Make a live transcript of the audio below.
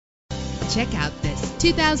Check out this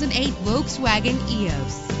 2008 Volkswagen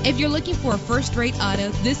Eos. If you're looking for a first-rate auto,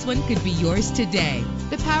 this one could be yours today.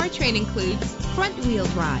 The powertrain includes front-wheel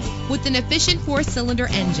drive with an efficient 4-cylinder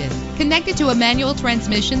engine connected to a manual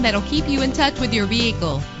transmission that'll keep you in touch with your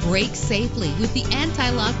vehicle. Brake safely with the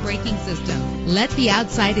anti-lock braking system. Let the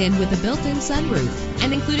outside in with a built-in sunroof.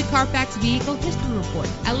 An included Carfax Vehicle History Report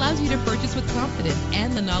allows you to purchase with confidence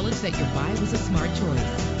and the knowledge that your buy was a smart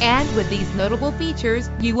choice. And with these notable features,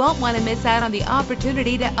 you won't want to miss out on the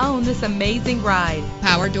opportunity to own this amazing ride.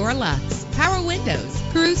 Power door locks, power windows,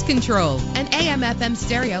 cruise control, an AM/FM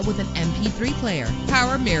stereo with an MP3 player,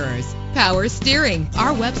 power mirrors, power steering.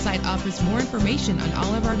 Our website offers more information on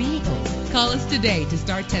all of our vehicles. Call us today to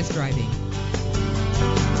start test driving.